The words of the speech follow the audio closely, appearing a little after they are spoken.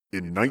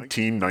In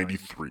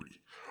 1993,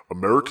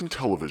 American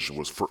television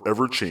was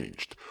forever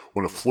changed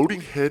when a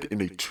floating head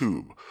in a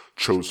tube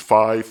chose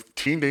 5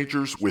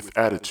 teenagers with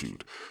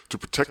attitude to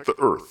protect the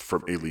Earth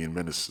from alien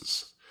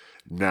menaces.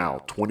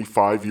 Now,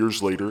 25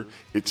 years later,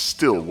 it's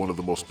still one of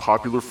the most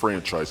popular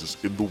franchises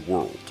in the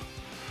world.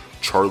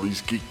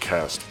 Charlie's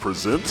Geekcast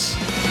presents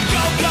Go,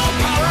 go,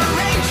 Power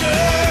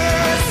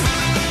Rangers!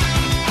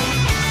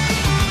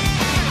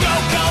 Go,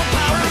 go,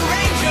 Power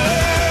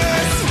Rangers!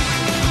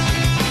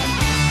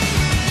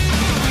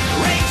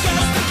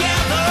 Rangers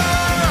together!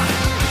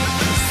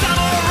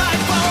 Samurai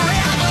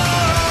forever!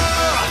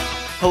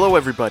 Hello,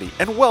 everybody,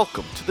 and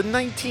welcome to the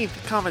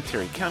 19th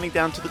commentary, counting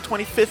down to the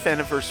 25th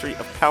anniversary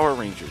of Power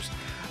Rangers.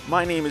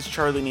 My name is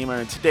Charlie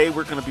Niemeyer, and today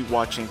we're going to be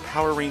watching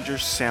Power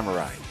Rangers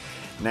Samurai.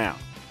 Now,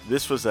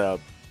 this was a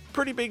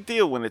pretty big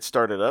deal when it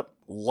started up.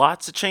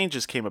 Lots of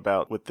changes came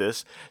about with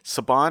this.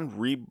 Saban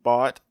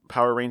rebought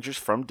Power Rangers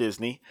from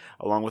Disney,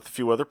 along with a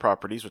few other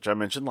properties, which I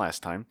mentioned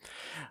last time.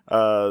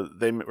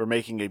 They were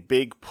making a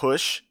big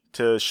push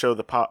to show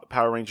the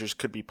Power Rangers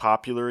could be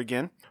popular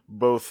again,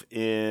 both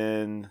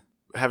in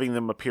having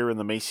them appear in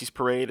the Macy's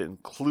parade,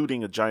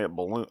 including a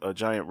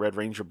giant Red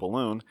Ranger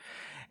balloon,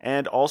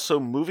 and also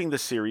moving the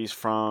series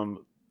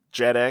from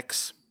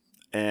Jetix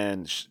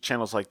and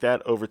channels like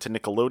that over to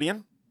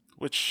Nickelodeon,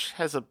 which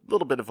has a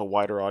little bit of a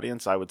wider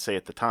audience, I would say,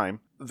 at the time.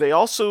 They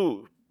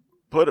also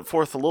put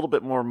forth a little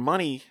bit more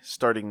money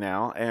starting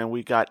now, and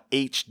we got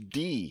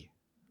HD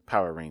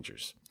Power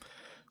Rangers.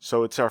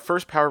 So it's our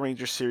first Power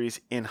Rangers series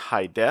in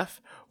high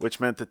def, which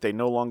meant that they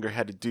no longer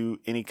had to do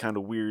any kind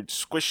of weird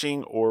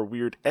squishing or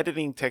weird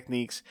editing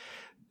techniques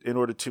in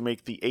order to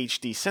make the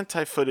HD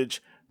Sentai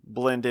footage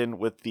blend in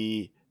with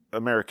the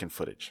American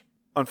footage.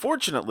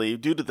 Unfortunately,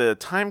 due to the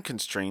time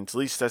constraints, at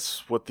least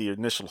that's what the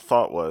initial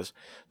thought was,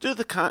 due to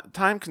the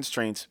time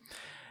constraints,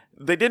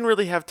 they didn't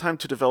really have time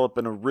to develop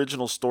an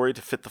original story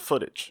to fit the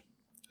footage.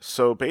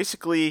 So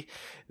basically,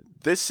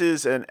 this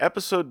is an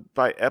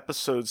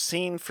episode-by-episode,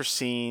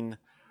 scene-for-scene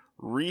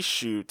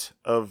reshoot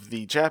of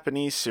the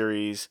Japanese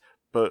series,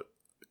 but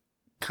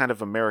kind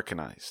of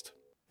Americanized.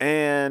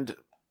 And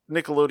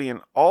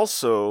Nickelodeon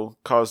also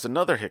caused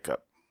another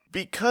hiccup.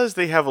 Because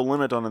they have a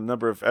limit on the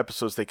number of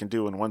episodes they can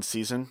do in one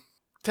season,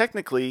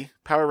 technically,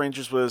 Power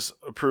Rangers was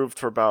approved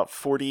for about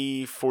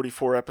 40,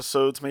 44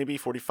 episodes, maybe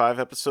 45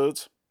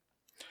 episodes,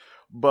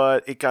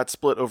 but it got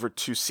split over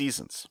 2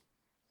 seasons.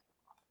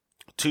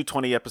 2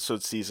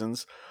 20-episode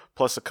seasons,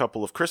 plus a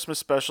couple of Christmas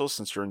specials,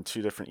 since you're in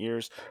 2 different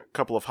years, a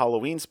couple of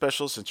Halloween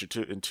specials, since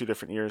you're in 2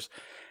 different years,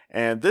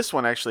 and this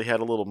one actually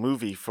had a little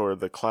movie for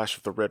the Clash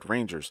of the Red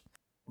Rangers.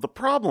 The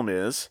problem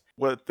is,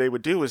 what they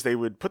would do is they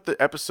would put the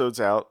episodes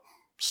out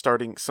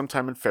starting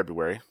sometime in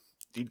February.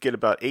 You'd get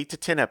about 8 to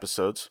 10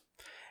 episodes,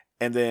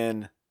 and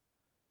then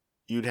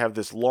you'd have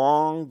this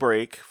long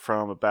break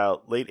from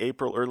about late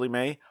April, early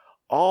May,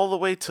 all the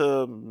way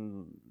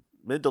to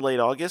mid to late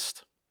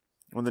August,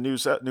 when the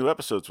new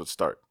episodes would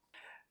start.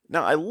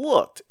 Now, I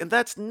looked, and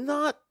that's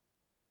not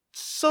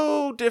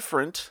so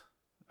different.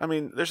 I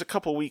mean, there's a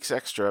couple weeks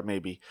extra,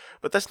 maybe,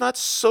 but that's not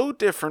so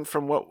different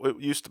from what it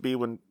used to be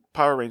when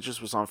Power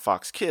Rangers was on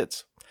Fox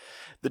Kids.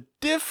 The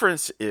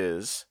difference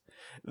is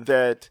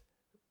that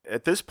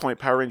at this point,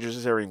 Power Rangers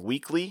is airing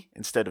weekly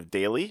instead of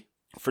daily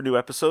for new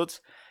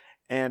episodes,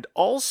 and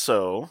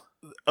also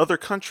other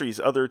countries,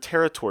 other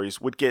territories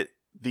would get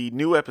the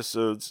new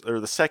episodes or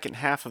the second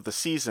half of the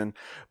season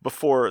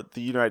before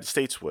the United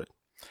States would.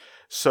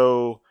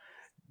 So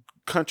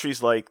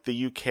countries like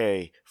the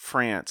UK,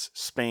 France,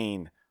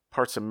 Spain,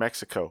 parts of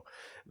Mexico,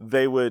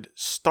 they would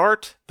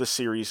start the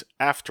series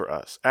after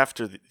us,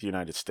 after the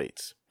United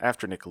States,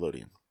 after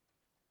Nickelodeon.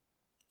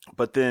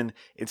 But then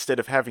instead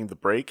of having the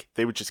break,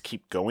 they would just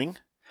keep going.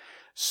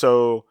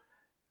 So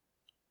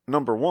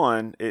number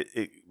one,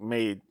 it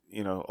made,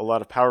 a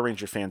lot of Power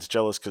Ranger fans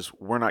jealous because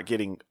we're not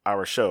getting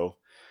our show.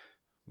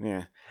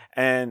 Yeah.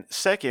 And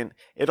second,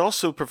 it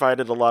also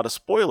provided a lot of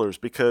spoilers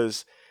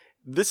because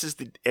this is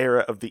the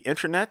era of the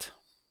internet.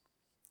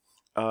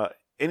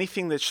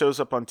 Anything that shows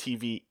up on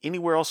TV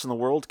anywhere else in the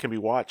world can be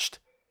watched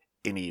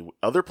any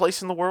other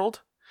place in the world.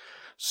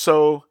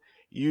 So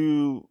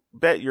you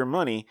bet your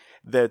money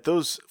that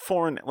those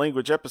foreign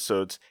language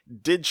episodes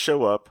did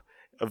show up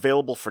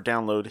available for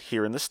download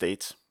here in the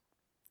States.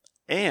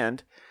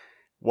 And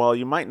while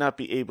you might not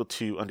be able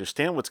to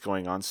understand what's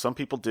going on, some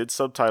people did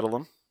subtitle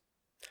them.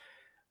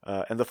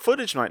 And the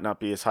footage might not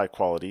be as high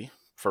quality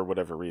for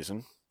whatever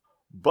reason.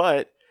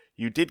 But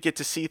you did get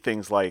to see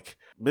things like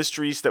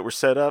mysteries that were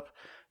set up.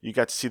 You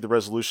got to see the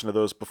resolution of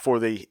those before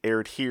they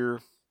aired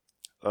here.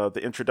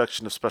 The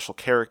introduction of special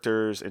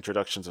characters,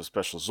 introductions of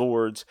special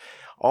Zords,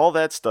 all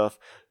that stuff,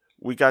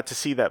 we got to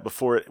see that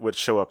before it would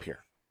show up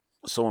here.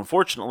 So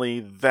unfortunately,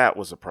 that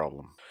was a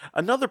problem.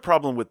 Another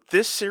problem with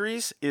this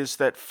series is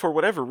that for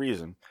whatever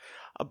reason,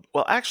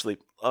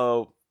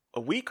 a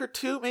week or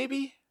two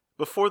maybe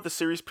before the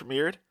series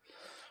premiered,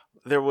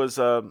 there was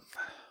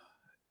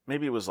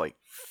maybe it was like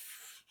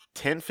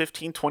 10,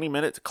 15, 20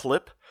 minute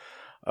clip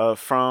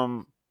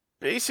from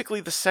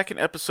basically the second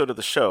episode of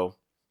the show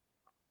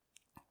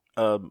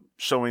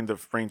showing the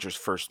Rangers'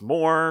 first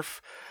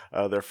morph,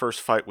 their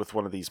first fight with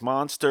one of these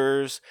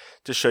monsters,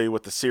 to show you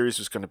what the series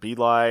was going to be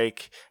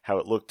like, how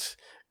it looked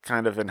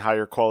kind of in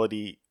higher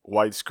quality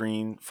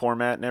widescreen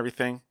format and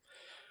everything,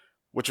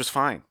 which was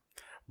fine.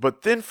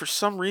 But then, for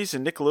some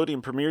reason,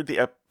 Nickelodeon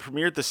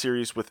premiered the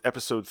series with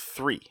episode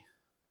 3.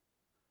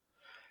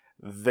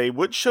 They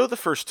would show the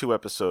first 2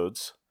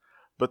 episodes,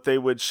 but they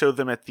would show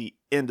them at the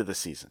end of the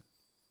season.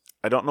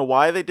 I don't know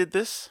why they did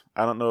this.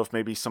 I don't know if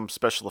maybe some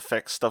special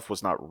effects stuff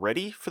was not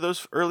ready for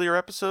those earlier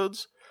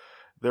episodes.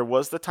 There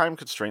was the time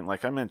constraint,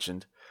 like I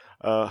mentioned.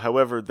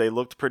 However, they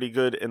looked pretty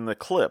good in the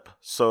clip,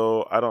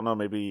 so I don't know.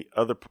 Maybe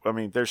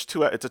there's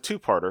 2. It's a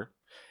 2-parter,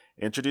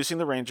 introducing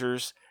the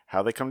Rangers,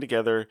 how they come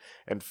together,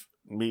 and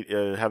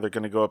how they're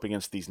going to go up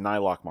against these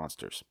Nylok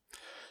monsters.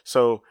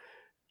 So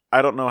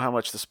I don't know how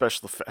much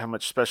special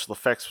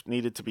effects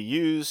needed to be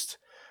used.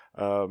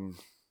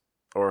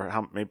 Or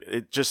how maybe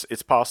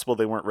it's possible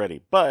they weren't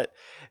ready, but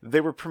they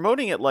were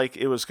promoting it like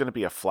it was going to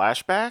be a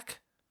flashback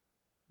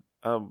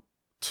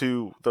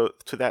to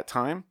that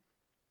time.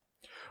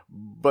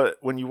 But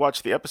when you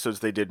watch the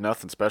episodes, they did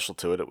nothing special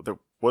to it. There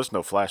was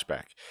no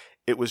flashback.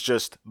 It was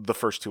just the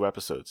first 2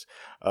 episodes.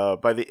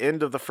 By the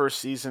end of the first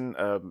season,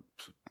 I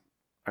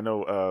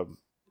know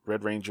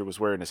Red Ranger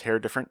was wearing his hair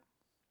different,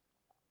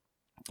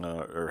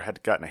 or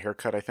had gotten a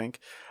haircut, I think,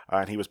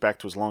 and he was back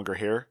to his longer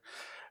hair.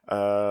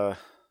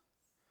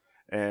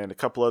 And a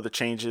couple other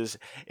changes.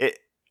 A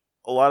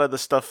lot of the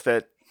stuff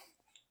that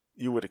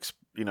you would,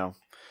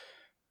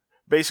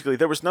 basically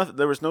there was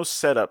no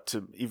setup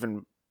to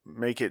even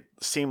make it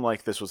seem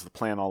like this was the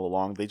plan all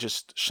along. They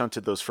just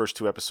shunted those first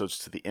 2 episodes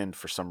to the end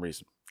for some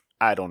reason.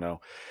 I don't know.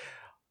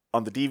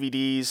 On the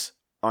DVDs,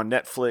 on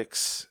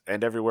Netflix,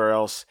 and everywhere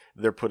else,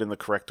 they're put in the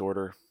correct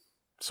order,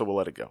 so we'll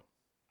let it go.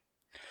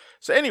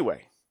 So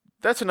anyway,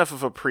 that's enough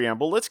of a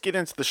preamble. Let's get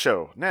into the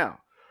show now.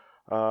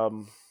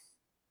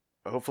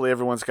 Hopefully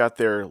everyone's got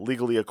their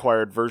legally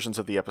acquired versions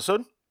of the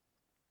episode.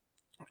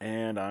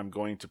 And I'm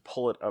going to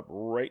pull it up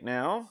right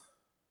now.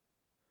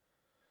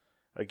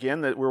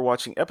 Again, that we're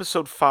watching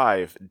episode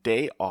 5,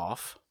 Day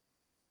Off.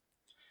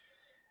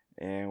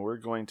 And we're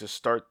going to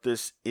start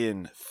this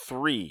in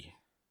 3,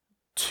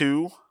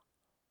 2,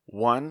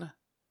 1,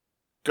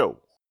 go.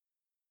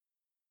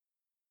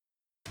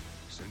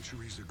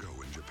 Centuries ago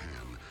in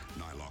Japan,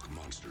 Nylok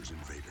monsters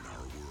invaded our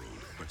world.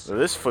 But So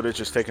this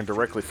footage is taken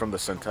directly from the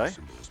Sentai.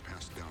 symbols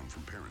passed down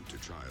from parent to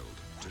child.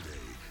 Today,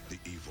 the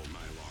evil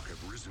Nylok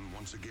have risen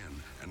once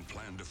again and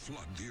plan to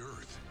flood the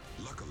earth.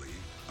 Luckily,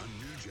 a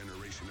new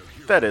generation of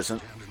heroes That isn't.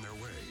 stand in their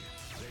way.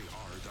 They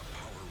are the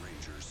Power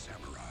Rangers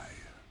Samurai.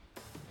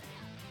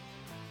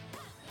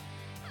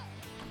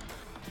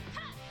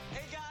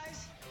 Hey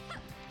guys!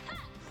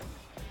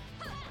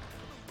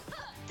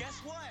 Guess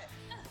what?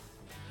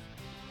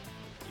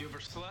 You ever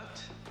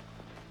slept?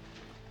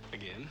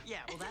 Again? Yeah,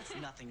 well that's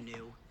nothing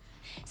new.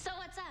 So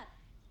what's up?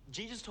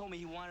 G just told me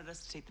he wanted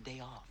us to take the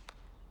day off.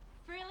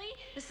 Really?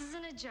 This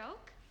isn't a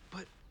joke?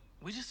 But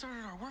we just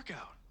started our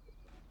workout.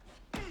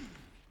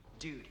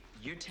 Dude,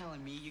 you're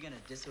telling me you're gonna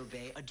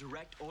disobey a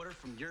direct order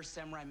from your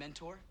samurai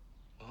mentor?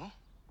 Well,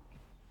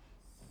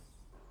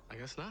 I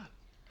guess not.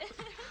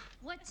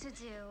 What to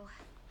do?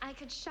 I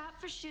could shop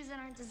for shoes that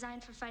aren't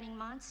designed for fighting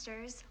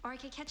monsters, or I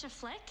could catch a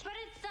flick. But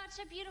it's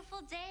such a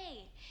beautiful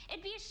day.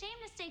 It'd be a shame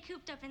to stay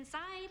cooped up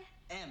inside.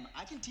 Em,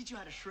 I can teach you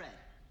how to shred.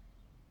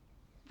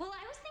 Well,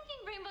 I was thinking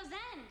Rainbow's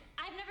End.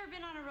 I've never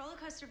been on a roller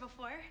coaster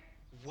before.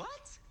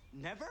 What?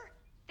 Never?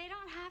 They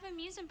don't have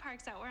amusement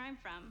parks out where I'm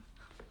from.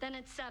 Then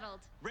it's settled.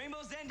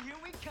 Rainbow's End, here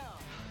we come.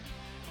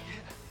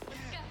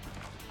 Let's go.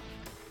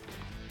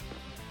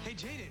 Hey,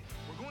 Jaden,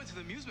 we're going to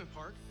the amusement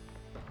park.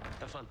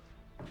 Have fun.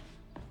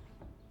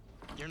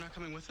 You're not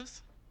coming with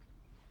us?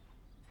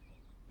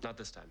 Not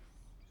this time.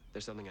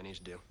 There's something I need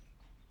to do.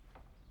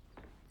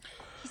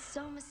 He's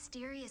so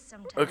mysterious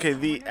sometimes. Okay, I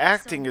the wonder if it's so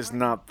acting is important.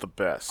 not the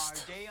Our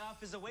best. day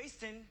off is a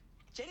wasting.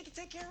 Jaden can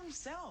take care of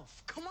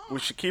himself. Come on. We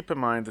should keep in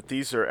mind that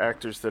these are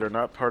actors that are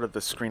not part of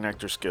the Screen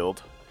Actors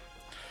Guild.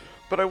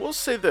 But I will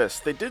say this,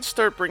 they did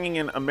start bringing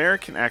in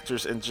American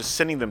actors and just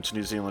sending them to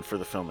New Zealand for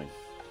the filming.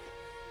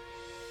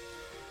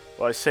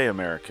 Well, I say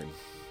American.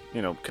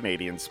 You know,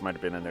 Canadians might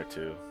have been in there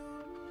too.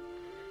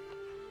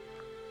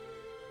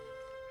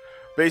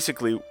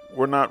 Basically,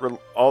 we're not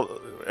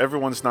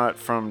everyone's not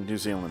from New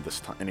Zealand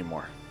this time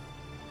anymore.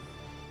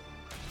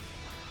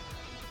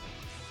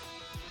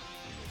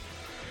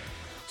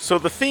 So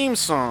the theme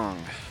song,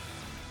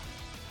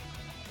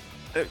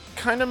 it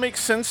kind of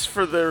makes sense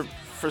with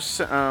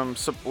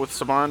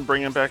Saban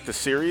bringing back the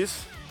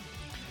series.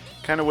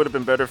 Kind of would have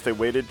been better if they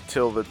waited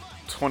till the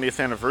 20th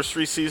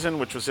anniversary season,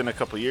 which was in a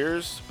couple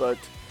years, but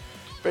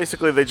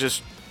basically they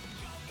just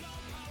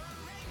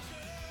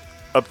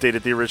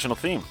updated the original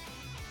theme.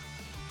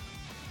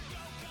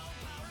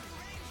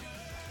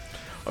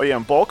 Oh yeah,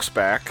 and Bulk's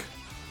back,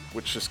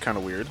 which is kind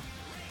of weird,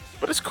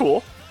 but it's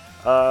cool.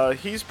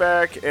 He's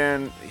back,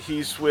 and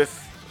he's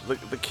with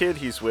the kid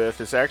he's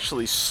with is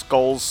actually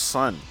Skull's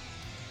son,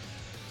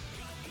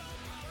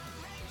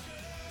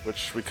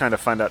 which we kind of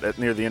find out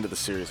near the end of the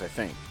series, I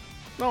think.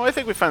 No, I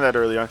think we find that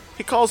early on.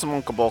 He calls him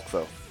Uncle Bulk,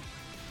 though.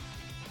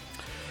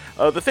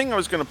 The thing I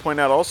was going to point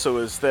out also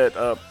is that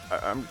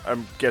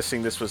I'm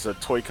guessing this was a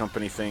toy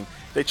company thing.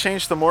 They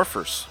changed the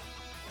morphers.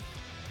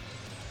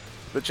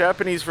 The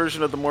Japanese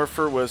version of the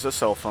morpher was a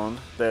cell phone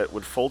that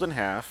would fold in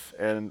half,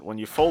 and when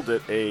you fold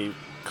it, a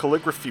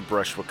calligraphy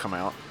brush would come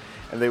out,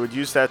 and they would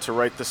use that to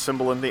write the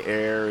symbol in the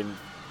air and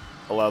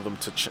allow them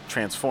to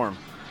transform.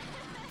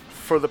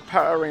 For the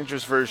Power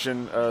Rangers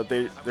version,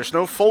 there's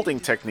no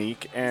folding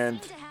technique, and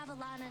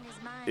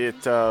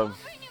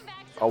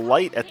a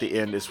light at the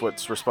end is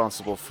what's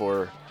responsible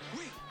for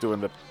doing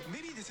the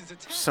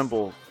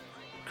symbol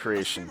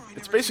creation.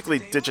 It's basically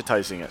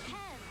digitizing it.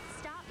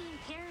 Stop being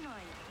paranoid.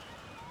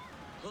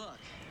 Look,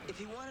 if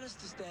he wanted us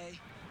to stay,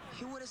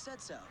 he would have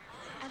said so.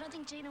 I don't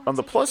think Jaden On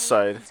the plus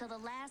side,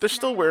 they're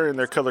still wearing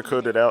their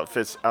color-coded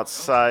outfits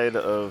outside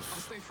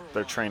of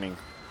their training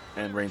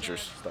and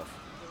Rangers stuff.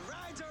 The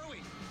rides are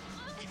we?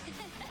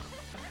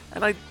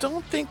 And I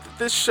don't think that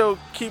this show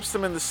keeps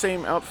them in the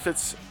same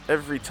outfits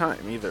every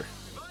time either.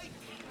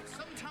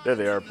 There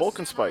they are, Bulk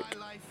and Spike.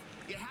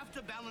 You have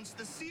to balance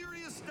the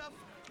serious stuff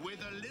with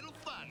a little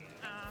fun.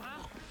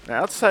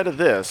 Now, outside of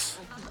this,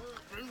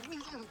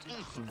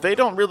 they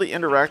don't really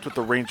interact with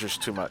the Rangers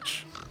too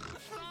much.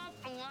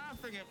 Stop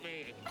laughing at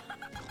me.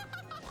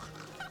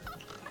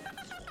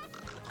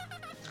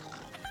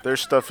 Their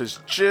stuff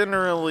is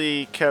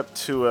generally kept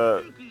to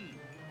a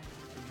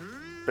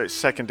very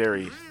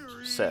secondary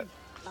set.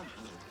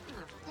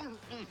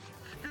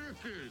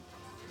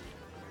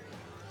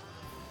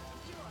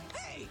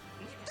 Hey,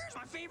 there's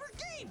my favorite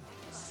game,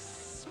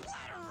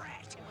 Splatter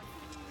Rat.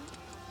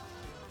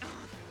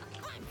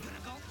 I'm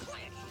gonna go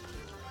play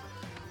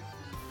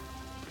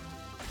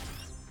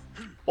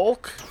it.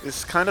 Bulk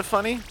is kind of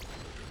funny.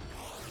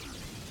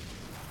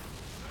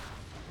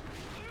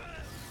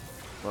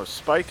 Well,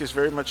 Spike is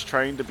very much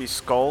trying to be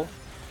Skull.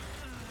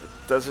 It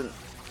doesn't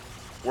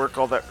work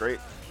all that great.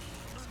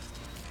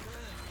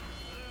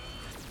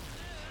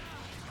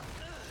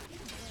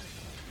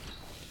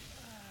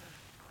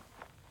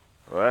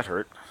 Well, that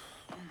hurt.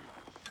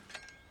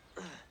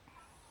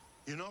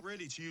 You're not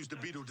ready to use the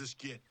beetle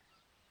disc yet.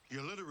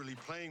 You're literally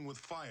playing with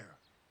fire.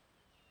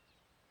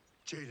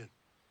 Jaden,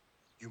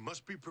 you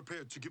must be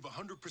prepared to give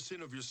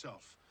 100% of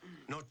yourself.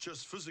 Not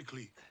just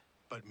physically,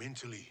 but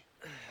mentally.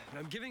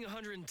 I'm giving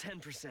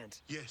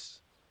 110%. Yes,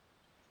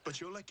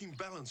 but you're lacking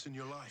balance in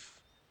your life.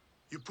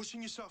 You're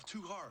pushing yourself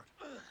too hard.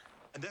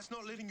 And that's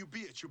not letting you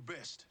be at your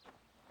best.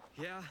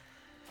 Yeah,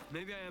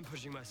 maybe I am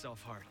pushing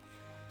myself hard.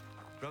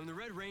 But I'm the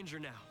Red Ranger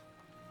now.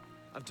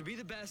 I'm to be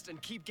the best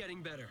and keep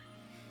getting better.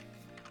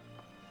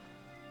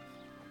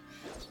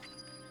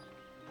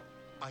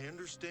 I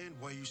understand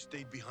why you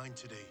stayed behind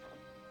today.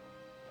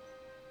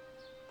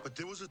 But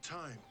there was a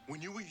time when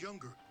you were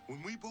younger,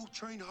 when we both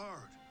trained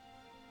hard.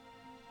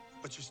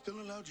 But you still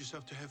allowed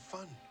yourself to have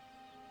fun.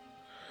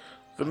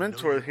 The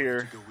mentor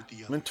here,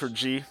 Mentor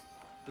G,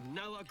 But the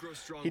Nylok grows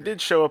stronger. he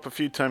did show up a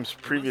few times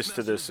previous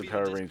to this in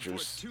Power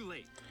Rangers. Too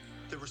late.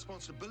 The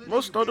responsibility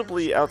Most you bear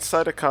notably, is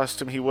outside of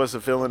costume, he was a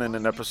villain in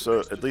an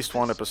episode, at least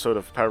one episode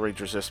of Power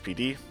Rangers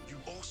SPD. You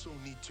also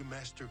need to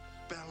master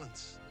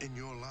balance in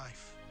your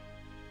life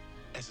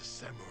as a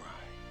samurai.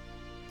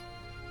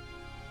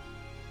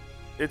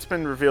 It's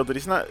been revealed that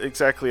he's not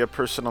exactly a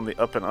person on the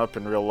up and up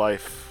in real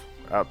life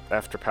out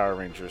after Power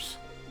Rangers.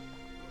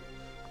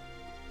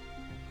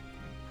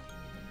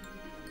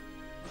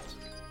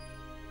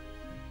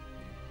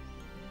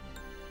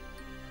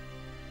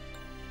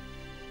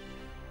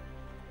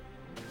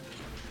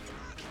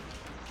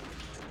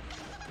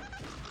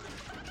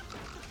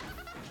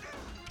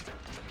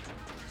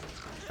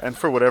 And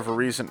for whatever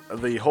reason,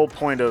 the whole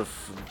point of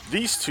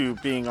these two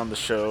being on the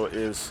show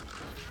is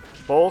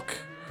Bulk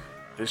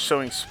is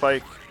showing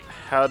Spike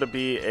how to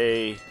be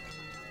a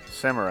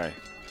samurai.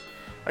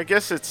 I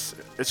guess it's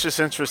just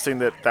interesting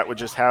that that would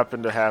just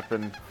happen to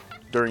happen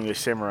during a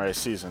samurai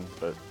season,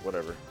 but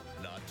whatever.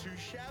 Not too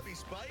shabby,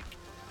 Spike.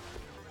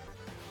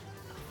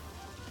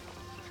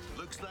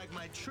 Looks like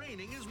my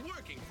training is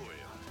working for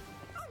you.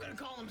 I'm gonna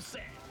call him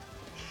Sam.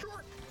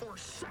 Short for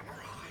samurai.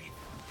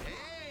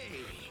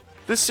 Hey!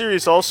 This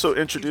series also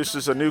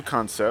introduces a new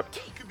concept,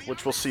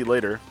 which we'll see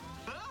later.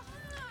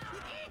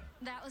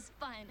 That was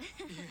fun.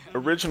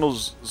 Original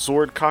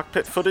Zord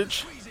cockpit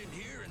footage.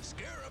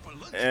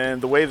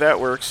 And the way that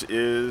works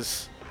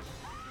is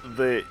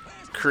they've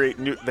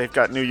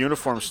got new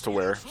uniforms to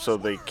wear, so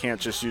they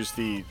can't just use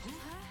the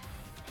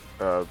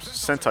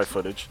Sentai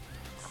footage,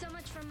 So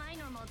much for my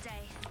normal day.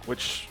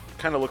 which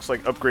kind of looks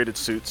like upgraded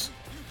suits.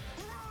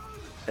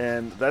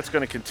 And that's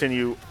going to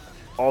continue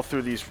all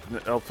through the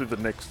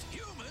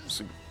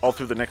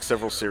next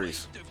several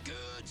series.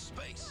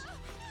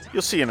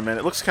 You'll see in a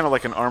minute. It looks kind of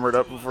like an armored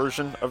up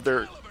version of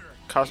their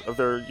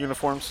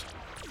uniforms.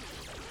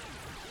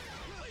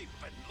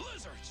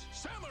 Lizards,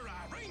 samurai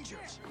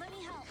rangers. Let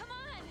me help. Come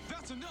on.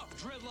 That's enough,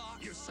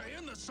 Dreadlock. You're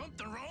saying there's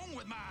something wrong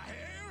with my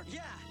hair?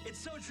 Yeah, it's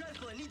so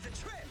dreadful it needs a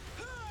trim.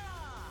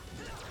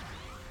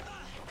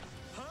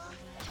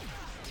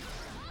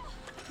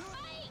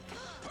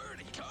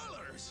 Pretty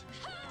colors.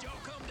 Y'all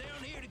come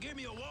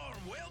warm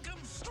welcome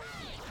straight.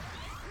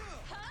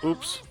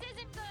 Oops. This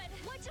isn't good.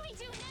 What do we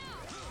do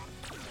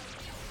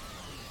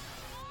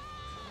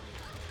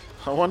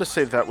now? I want to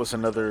say that was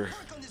another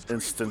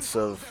instance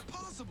of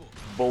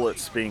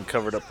bullets being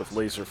covered up with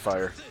laser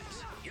fire.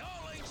 Y'all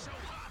ain't so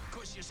hot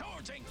 'cause your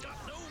swords ain't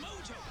got no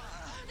mojo.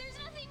 There's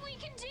nothing we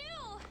can do.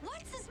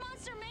 What's this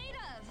monster made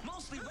of?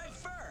 Mostly red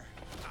fur.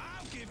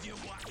 I'll give you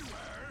what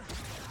fur.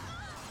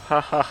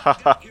 Ha ha ha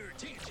ha. Your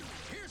attention.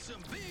 Here's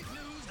some big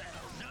news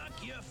that'll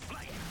knock you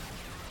flat.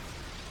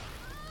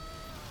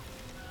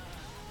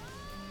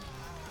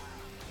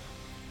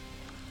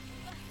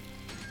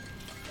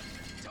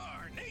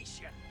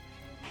 Tarnation.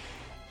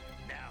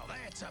 Now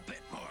that's a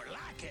bit more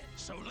like it.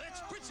 So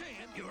let's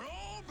pretend you're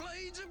all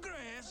blades of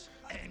grass,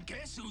 and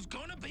guess who's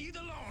gonna be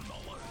the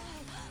lawnmower?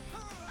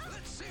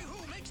 Let's see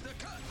who makes the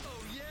cut.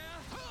 Oh, yeah?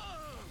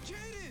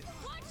 Jaden!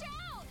 Watch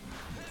out!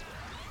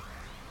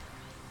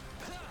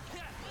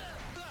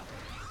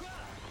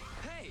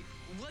 Hey,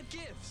 what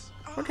gives?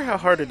 I wonder how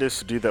hard it is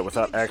to do that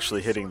without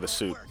actually hitting the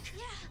suit.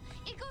 Yeah,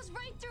 it goes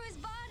right through his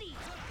body.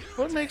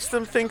 What makes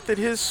them think that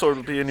his sword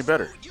will be any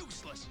better?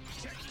 Useless.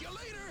 Check you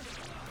later.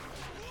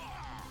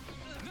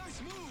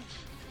 Nice move!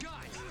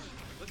 Guys,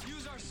 let's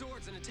use our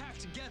swords and attack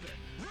together.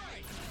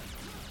 Right.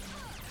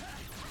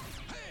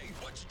 Hey,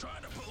 what you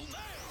trying to pull now?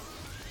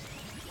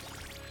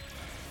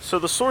 So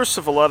the source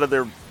of a lot of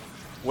their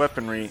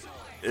weaponry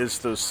is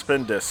those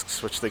spin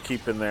discs, which they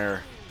keep in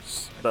their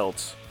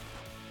belts.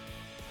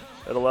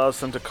 It allows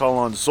them to call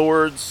on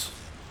Zords,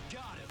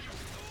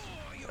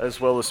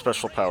 as well as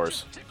special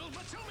powers. Tickled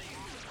my tummy.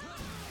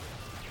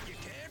 You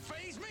can't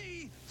faze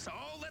me. So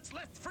all that's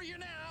left for you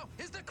now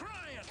is the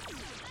crying.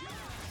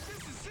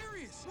 This is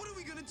serious! What are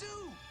we gonna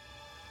do?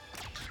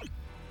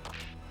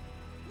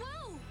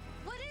 Whoa!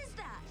 What is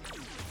that?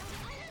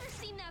 I've never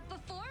seen that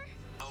before.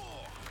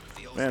 Oh,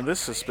 feels Man, like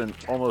this has been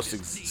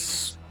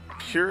almost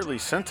purely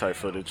Sentai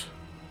footage.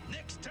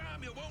 next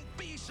time you won't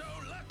be so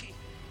lucky.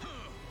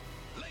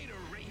 Later,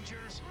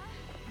 Rangers.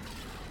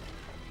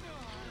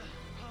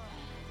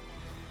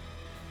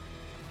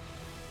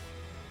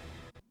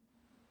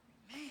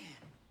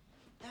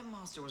 That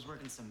monster was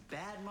working some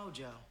bad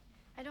mojo.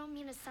 I don't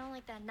mean to sound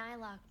like that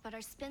Nylock, but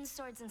our spin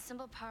swords and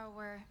symbol power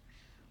were,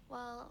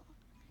 well,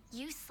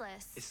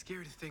 useless. It's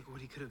scary to think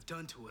what he could have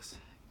done to us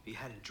if he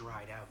hadn't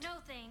dried out. No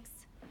thanks.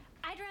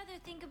 I'd rather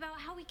think about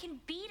how we can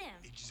beat him.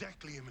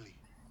 Exactly, Emily.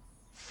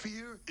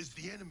 Fear is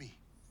the enemy.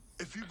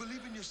 If you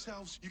believe in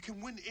yourselves, you can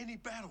win any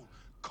battle.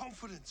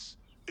 Confidence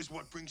is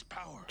what brings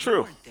power.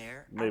 True. Weren't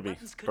there. Our Maybe,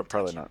 weapons couldn't but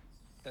probably touch him. not.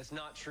 That's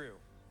not true.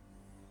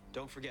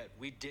 Don't forget,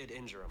 we did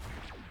injure him.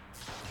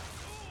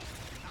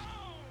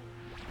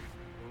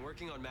 We're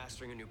working on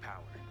mastering a new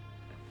power.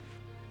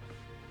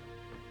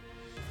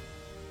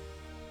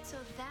 So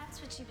that's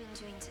what you've been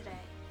doing today.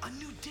 A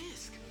new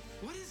disc?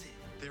 What is it?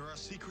 There are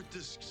secret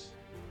discs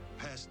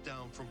passed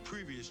down from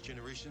previous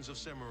generations of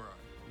samurai.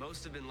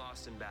 Most have been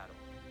lost in battle.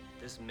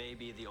 This may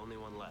be the only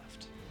one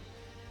left.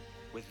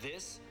 With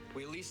this,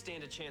 we at least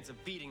stand a chance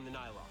of beating the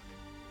Nylock.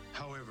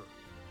 However,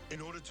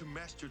 in order to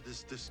master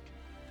this disc,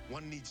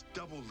 one needs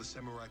double the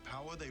samurai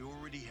power they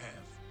already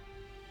have.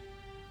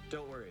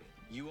 Don't worry,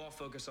 you all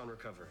focus on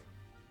recovering.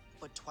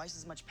 But twice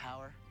as much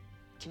power?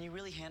 Can you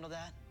really handle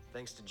that?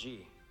 Thanks to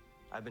G,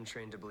 I've been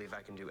trained to believe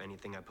I can do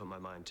anything I put my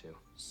mind to.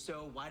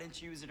 So why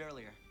didn't you use it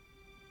earlier?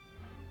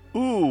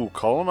 Ooh,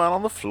 call him out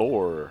on the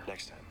floor.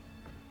 Next time.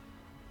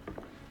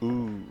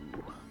 Ooh.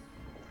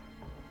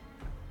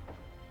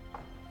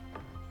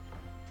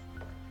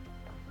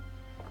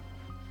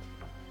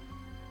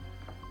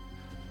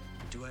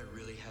 Do I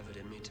really have it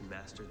in me to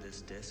master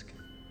this disc?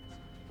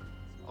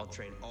 I'll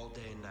train all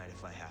day and night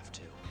if I have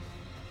to.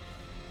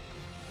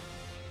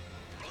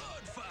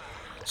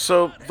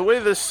 So the way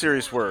this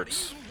series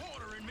works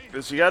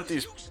is you got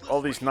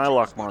all these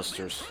Nylock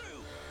monsters.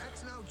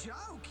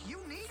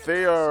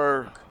 They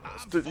are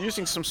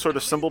using some sort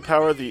of symbol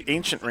power. The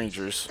ancient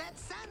rangers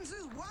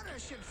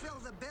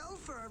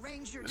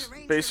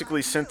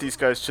basically sent these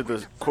guys to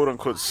the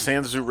quote-unquote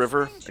Sanzu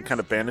River and kind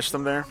of banished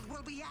them there.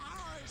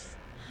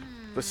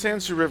 The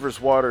Sanzu River's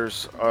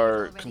waters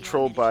are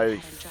controlled by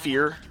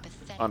fear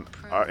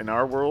in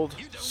our world,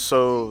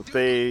 so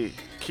they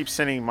keep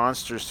sending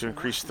monsters to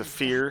increase the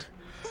fear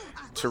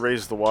to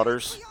raise the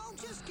waters.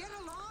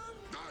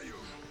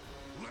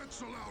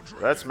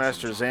 That's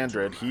Master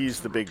Xandred.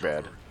 He's the big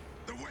bad.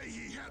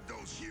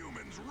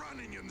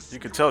 You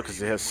can tell because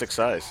he has 6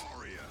 eyes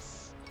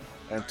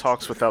and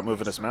talks without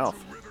moving his mouth.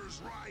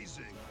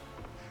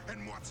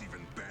 And what's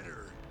even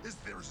better is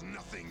there's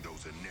nothing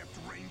those inept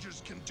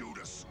rangers can do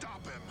to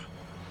stop him.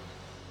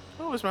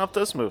 Oh, his mouth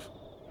does move.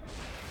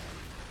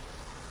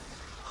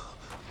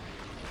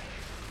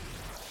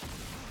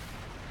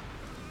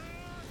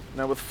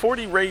 Now, with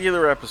 40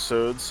 regular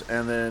episodes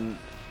and then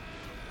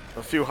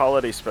a few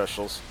holiday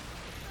specials,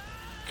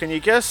 can you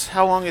guess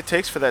how long it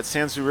takes for that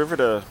Sanzu River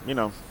to,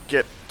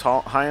 get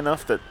high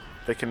enough that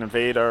they can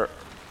invade our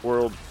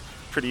world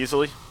pretty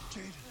easily?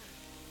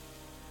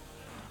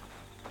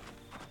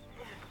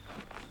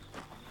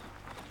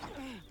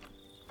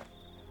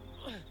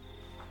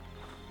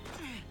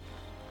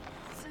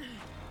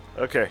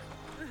 Okay.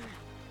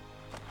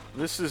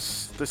 This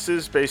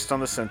is based on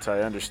the Sentai,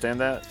 I understand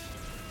that.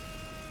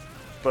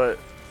 But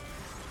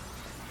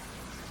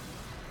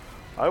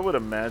I would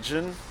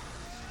imagine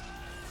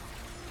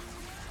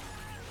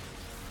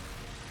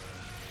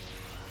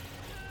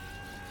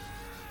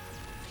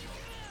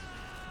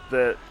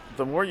that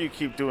the more you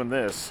keep doing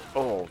this,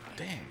 oh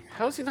dang,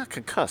 how is he not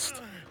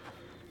concussed?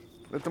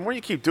 But the more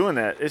you keep doing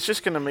that, it's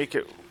just gonna make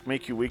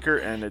you weaker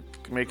and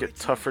make it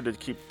tougher to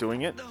keep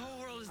doing it. The whole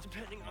world is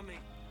depending on me.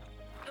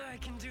 I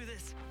can do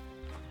this.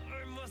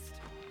 I must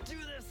do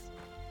this.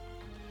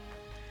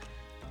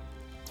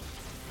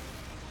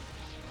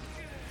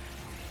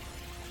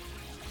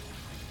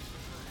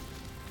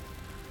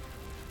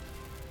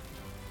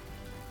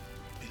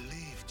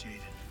 Believe,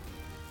 Jaden.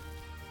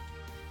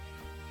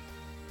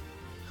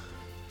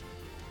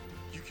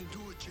 You can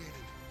do it,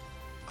 Jaden.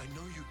 I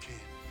know you can.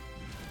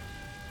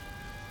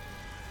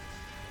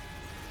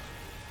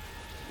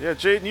 Yeah,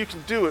 Jaden, you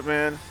can do it,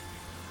 man.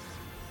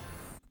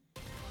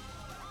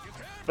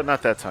 But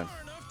not that time.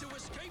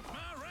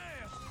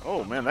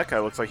 Oh man, that guy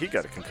looks like he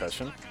got a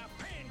concussion.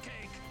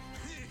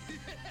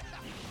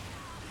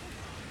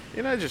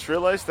 You know, I just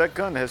realized that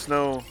gun has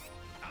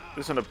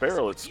isn't a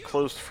barrel, it's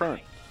closed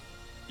front.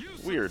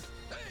 Weird.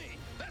 Hey,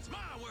 that's my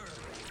word.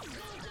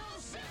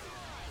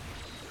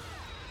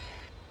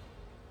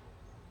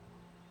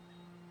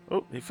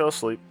 Oh, he fell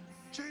asleep.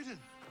 Jaden!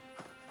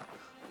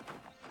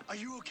 Are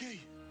you okay?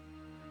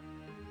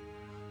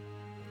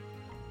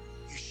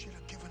 You should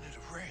have given it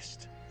a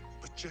rest.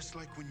 But just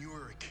like when you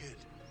were a kid,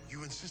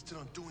 you insisted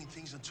on doing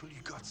things until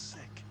you got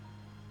sick.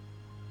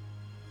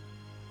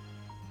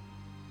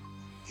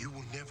 You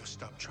will never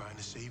stop trying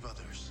to save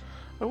others.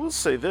 I will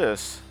say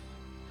this.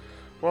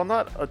 Well,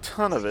 not a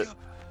ton of it. Yup.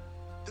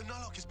 The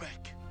Nalok is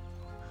back.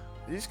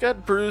 He's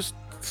got bruised,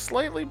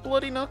 slightly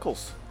bloody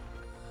knuckles.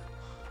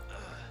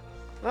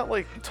 Not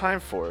like Time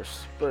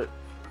Force, but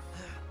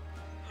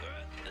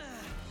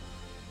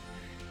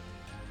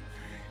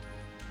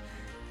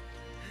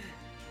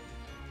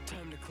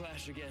Time to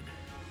clash again.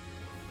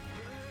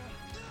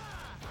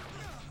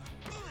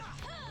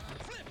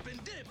 Flip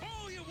and dip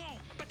all you want,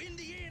 but in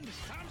the end,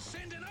 I'm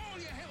sending all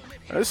your helmet.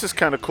 now, this is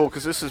kind of cool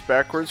because this is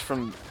backwards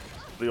from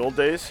the old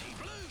days.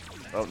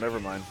 Oh, never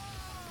mind.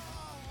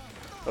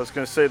 I was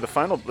going to say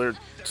they're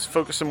just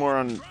focusing more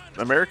on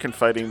American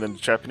fighting than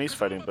Japanese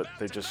fighting, but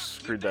they just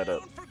screwed that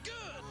up. For good.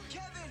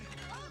 Kevin!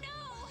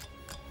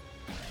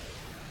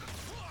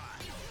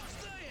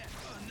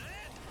 Oh no!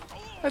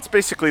 That's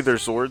basically their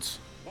Zords.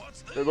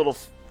 They're little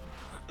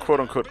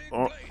quote-unquote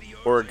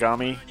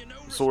origami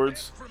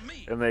Zords,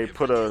 and they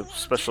put a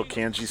special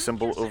kanji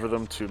symbol over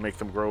them to make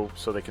them grow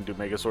so they can do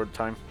Megazord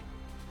time.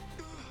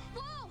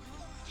 Whoa!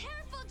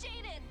 Careful,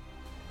 Jaden!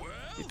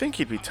 You'd think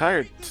he'd be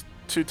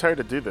too tired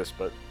to do this,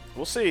 but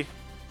we'll see.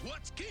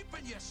 What's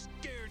keeping you,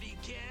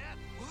 scaredy cat?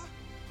 What?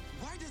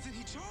 Why doesn't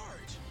he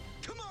charge?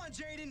 Come on,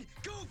 Jaden,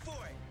 go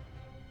for it.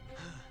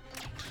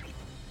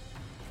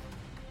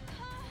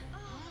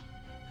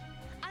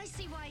 I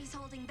see why he's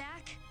holding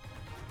back.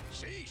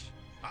 Sheesh,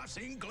 I've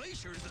seen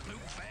glaciers that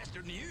move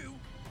faster than you.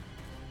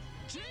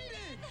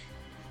 Jaden!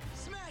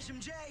 Smash him,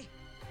 Jay.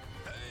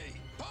 Hey,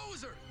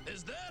 poser,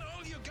 is that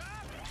all you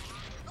got?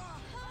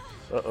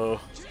 Uh-oh.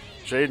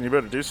 Jaden, you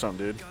better do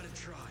something, dude. Gotta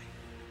try.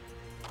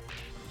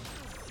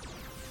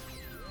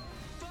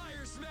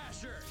 Fire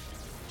Smasher!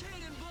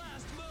 Cannon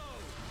Blast mode!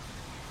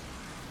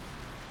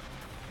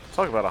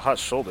 Talk about a hot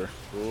shoulder.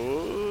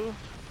 Ooh.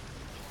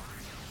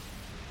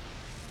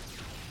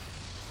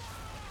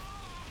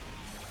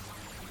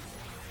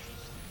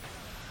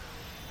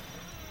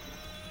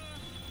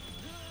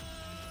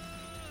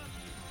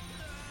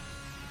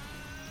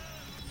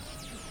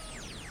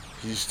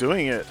 He's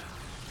doing it.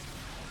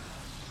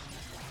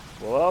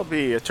 Well, I'll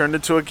be. It turned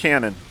into a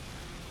cannon.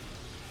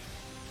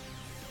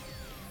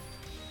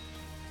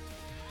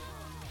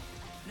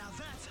 Now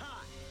that's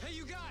hot. Hey,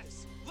 you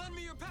guys! Lend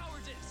me your power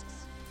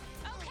discs!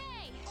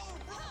 Okay! All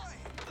right.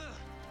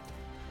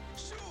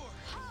 Sure.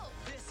 Hope!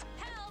 This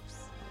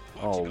helps!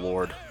 Oh, You got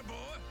Lord. there,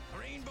 boy?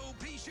 Rainbow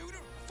pea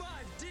shooter?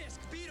 5-disc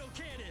beetle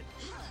cannon!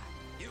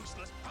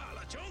 Useless pile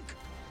of junk.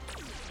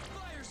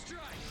 Fire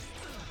Strike!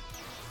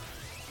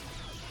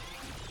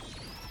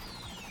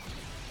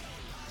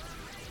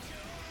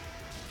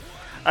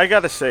 I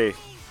gotta say,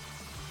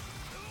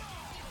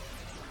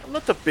 I'm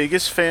not the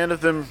biggest fan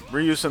of them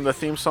reusing the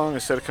theme song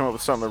instead of coming up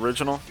with something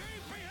original.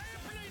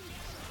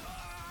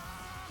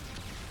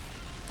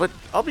 But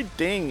I'll be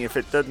dang if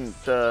it doesn't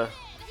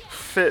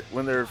fit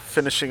when they're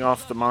finishing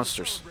off the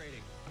monsters.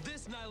 Celebrating.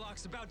 This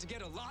Nylok's about to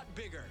get a lot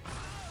bigger.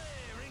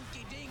 Hey,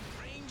 rinky-dink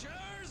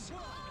rangers.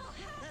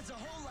 That's a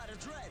whole lot of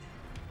dread.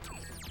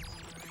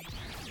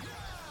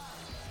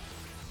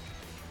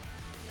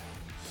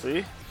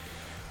 See?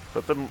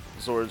 Put the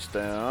Zords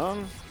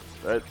down.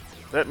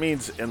 That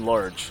means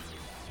enlarge.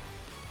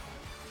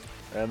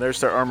 And there's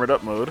their armored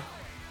up mode.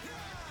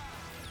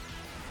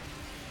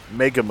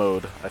 Mega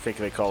mode, I think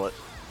they call it.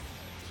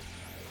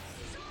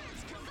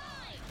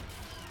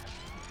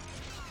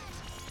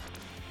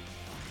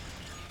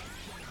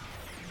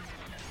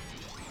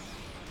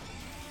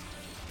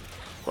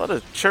 A lot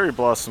of cherry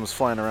blossoms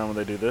flying around when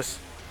they do this.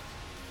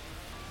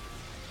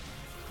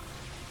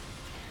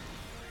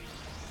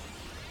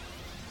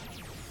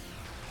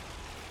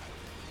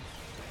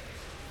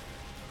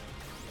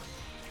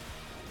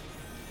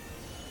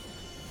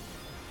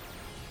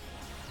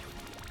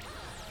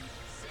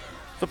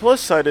 The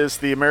plus side is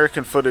the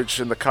American footage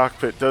in the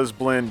cockpit does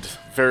blend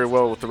very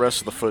well with the rest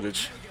of the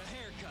footage.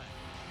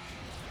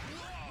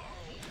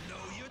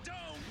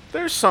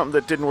 There's something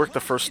that didn't work the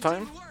first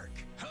time.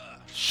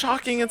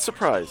 Shocking and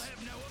surprise.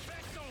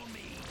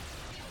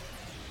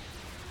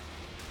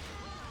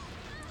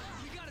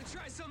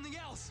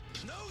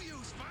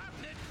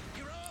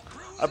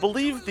 I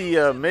believe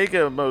the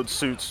Mega Mode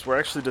suits were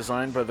actually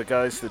designed by the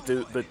guys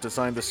that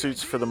designed the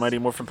suits for the Mighty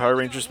Morphin Power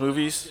Rangers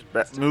movie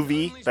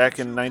back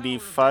in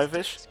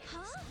 '95-ish.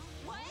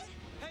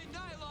 Hey,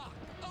 Nylock,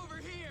 over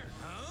here.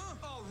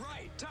 All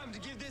right, time to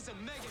give this a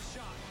mega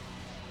shot.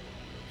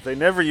 They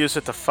never use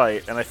it to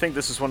fight, and I think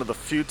this is one of the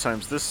few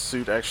times this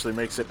suit actually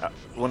makes it.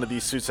 One of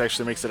these suits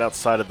actually makes it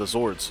outside of the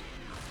Zords.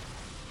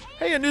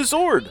 Hey, a new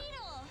Zord!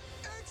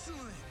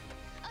 Excellent.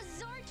 A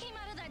Zord came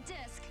out of that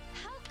disc.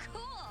 How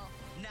cool!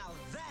 Now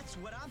that's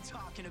what I'm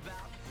talking about.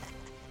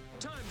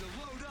 Time to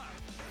load up.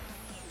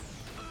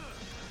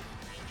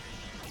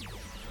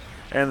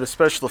 And the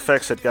special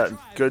effects had gotten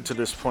good to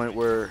this point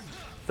where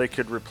they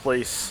could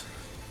replace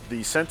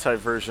the Sentai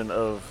version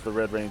of the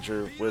Red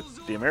Ranger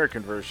with the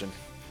American version,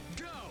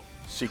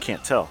 so you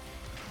can't tell.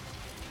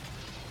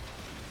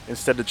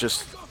 Instead of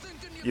just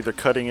either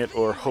cutting it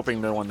or hoping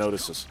no one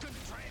notices. Well,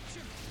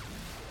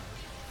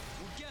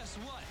 guess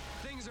what?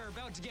 Things are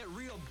about to get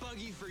real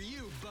buggy for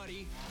you,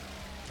 buddy.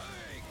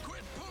 Hey,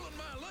 quit pulling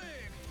my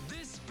leg!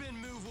 This spin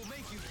move will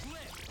make you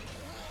flip.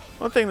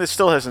 One thing that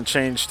still hasn't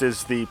changed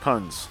is the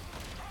puns.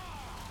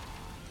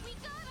 We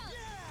got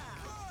him!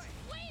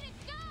 Way to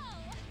go!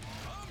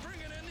 I'm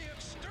bringing in the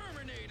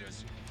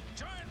exterminators!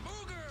 Giant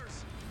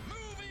boogers!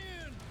 Move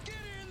in!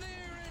 Get in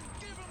there and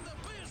give them the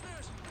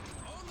business!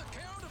 On the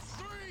count of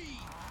 3!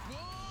 1...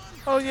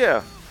 Oh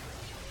yeah.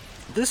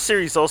 This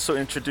series also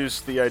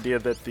introduced the idea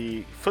that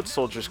the foot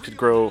soldiers could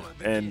grow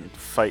and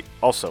fight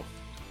also.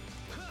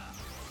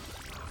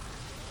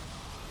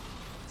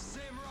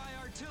 Samurai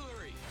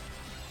artillery.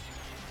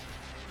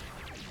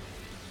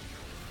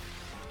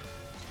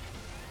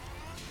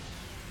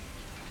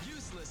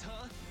 Useless,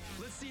 huh?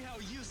 Let's see how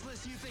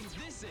useless you think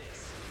this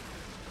is.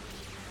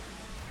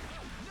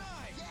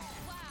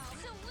 Wow,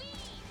 sweet!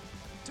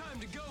 Time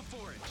to go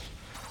for it.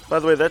 By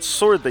the way, that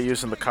sword they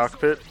use in the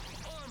cockpit,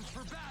 Armed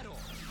for battle.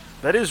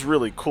 that is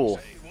really cool.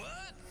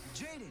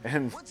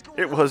 And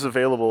it was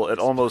available at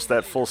almost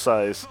that full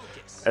size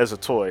as a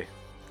toy.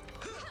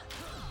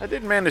 I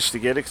did manage to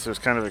get it because it was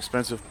kind of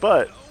expensive,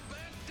 but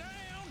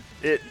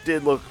it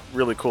did look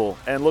really cool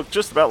and looked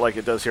just about like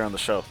it does here on the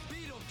show.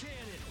 Beetle cannon.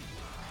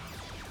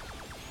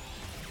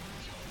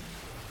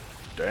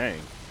 Dang.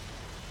 It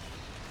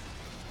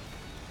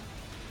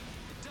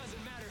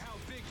doesn't matter how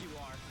big you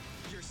are.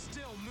 You're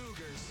still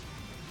Moogers.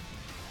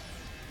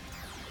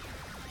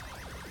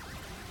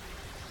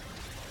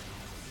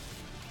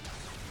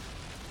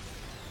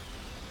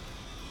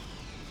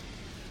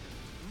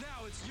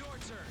 Now it's your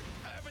turn.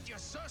 Haven't you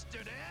sussed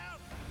it out?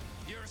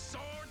 Your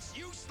sword's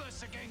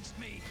useless against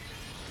me!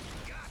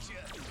 Gotcha!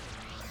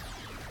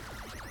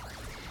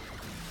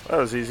 That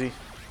was easy.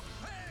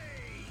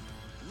 Hey!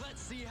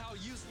 Let's see how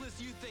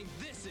useless you think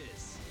this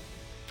is.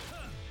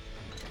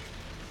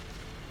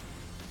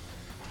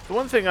 The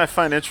one thing I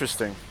find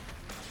interesting,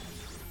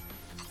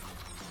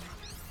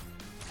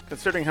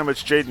 considering how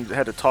much Jaden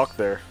had to talk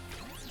there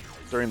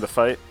during the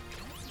fight,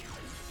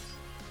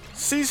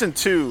 Season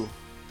 2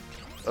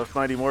 of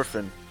Mighty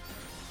Morphin,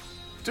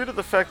 due to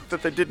the fact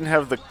that they didn't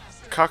have the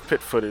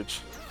cockpit footage,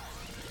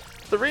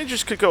 the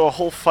Rangers could go a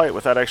whole fight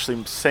without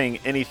actually saying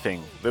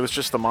anything. There was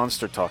just the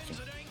monster talking.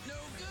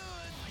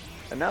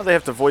 And now they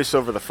have to voice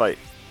over the fight.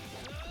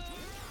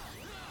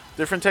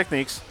 Different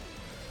techniques.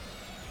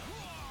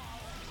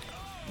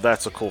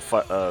 That's a cool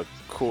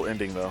cool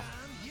ending, though.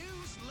 I'm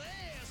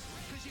useless!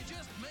 Because you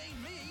just made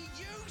me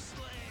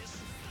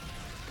useless!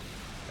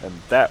 And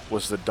that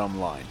was the dumb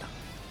line.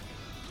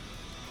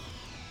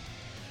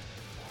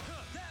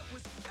 That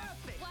was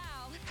epic. Wow.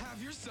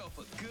 Have yourself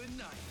a good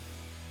night.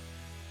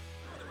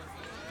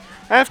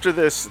 After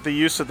this, the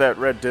use of that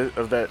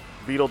that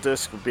beetle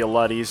disc would be a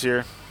lot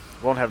easier.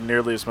 Won't have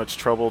nearly as much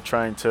trouble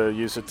trying to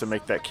use it to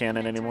make that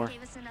cannon anymore.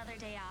 Gave us another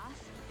day off.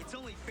 It's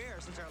only fair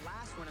since our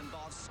last one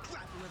involved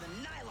scrapping with a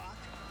Nylock.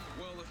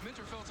 Well, if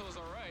Minter felt it was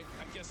alright,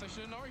 I guess I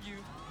shouldn't argue.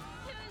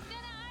 Who's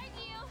gonna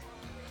argue?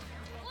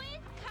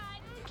 With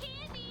cotton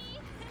candy!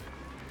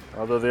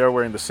 Although they are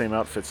wearing the same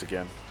outfits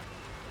again.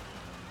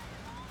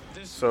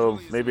 This So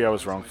really is maybe the I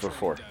was reason wrong my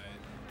before. training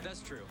died. That's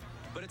true,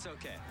 but it's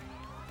okay.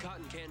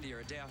 Cotton candy or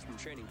a day off from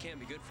training can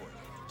be good for you.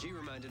 G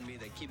reminded me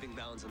that keeping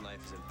balance in life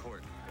is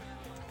important.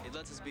 It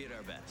lets us be at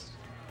our best.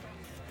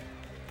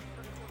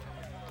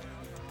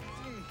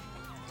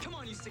 Come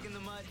on, you stick in the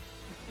mud.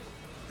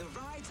 The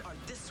rides are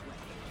this way.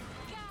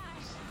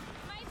 Gosh,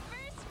 my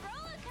first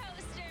roller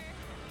coaster!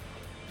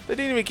 They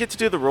didn't even get to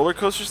do the roller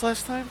coasters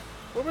last time?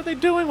 What were they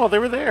doing while they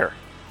were there?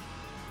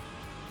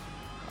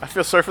 I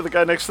feel sorry for the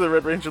guy next to the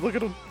Red Ranger. Look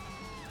at him.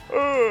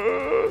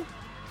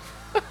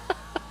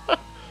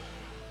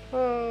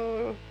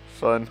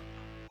 Fun.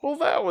 Well,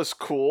 that was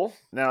cool.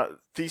 Now,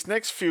 these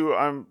next few,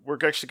 we're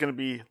actually going to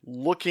be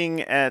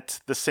looking at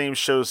the same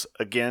shows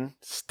again,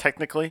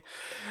 technically.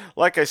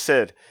 Like I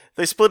said,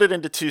 they split it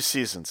into 2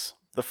 seasons.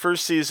 The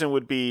first season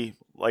would be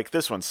like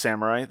this one,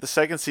 Samurai. The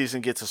second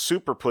season gets a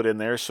super put in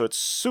there, so it's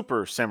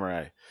Super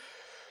Samurai.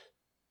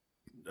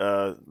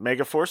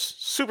 Mega Force,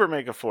 Super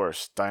Mega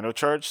Force. Dino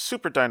Charge,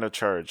 Super Dino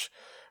Charge.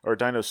 Or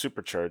Dino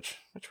Supercharge.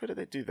 Which way did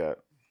they do that?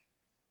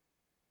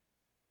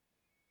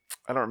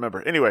 I don't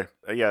remember. Anyway,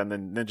 yeah, and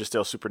then Ninja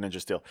Steel, Super Ninja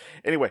Steel.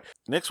 Anyway,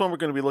 next one we're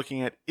going to be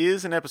looking at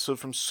is an episode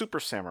from Super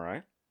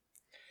Samurai.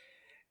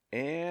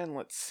 And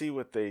let's see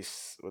what the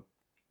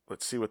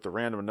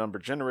random number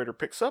generator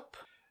picks up.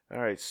 All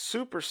right,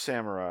 Super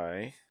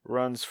Samurai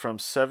runs from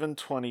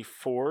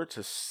 7:24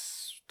 to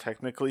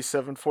technically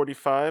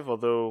 7:45,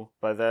 although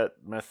by that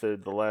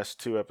method, the last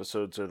 2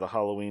 episodes are the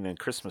Halloween and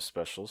Christmas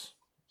specials.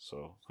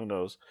 So, who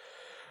knows?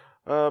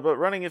 But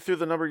running it through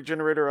the number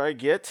generator, I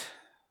get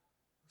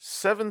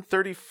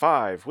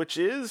 7:35, which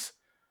is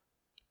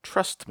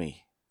Trust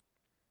Me.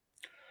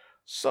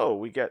 So,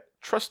 we get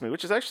Trust Me,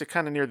 which is actually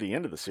kind of near the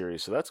end of the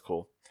series, so that's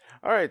cool.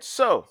 All right,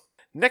 so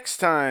next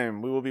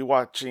time we will be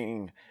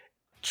watching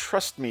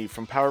Trust Me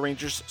from Power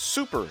Rangers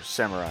Super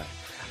Samurai.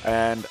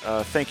 And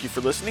thank you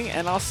for listening,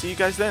 and I'll see you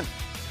guys then.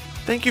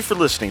 Thank you for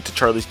listening to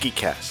Charlie's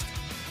Geekcast.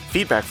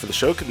 Feedback for the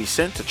show can be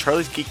sent to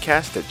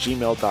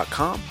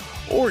charliesgeekcast@gmail.com,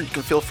 or you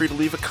can feel free to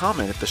leave a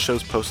comment at the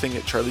show's posting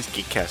at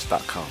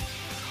charliesgeekcast.com.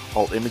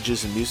 All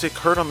images and music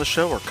heard on the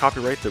show are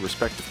copyright their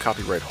respective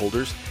copyright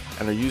holders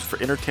and are used for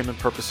entertainment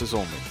purposes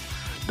only.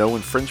 No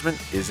infringement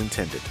is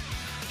intended.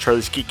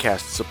 Charlie's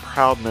Geekcast is a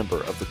proud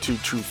member of the Two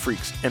True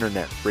Freaks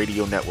Internet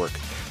Radio Network.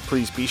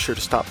 Please be sure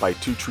to stop by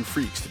Two True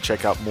Freaks to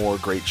check out more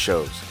great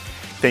shows.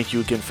 Thank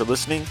you again for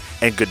listening,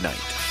 and good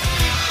night.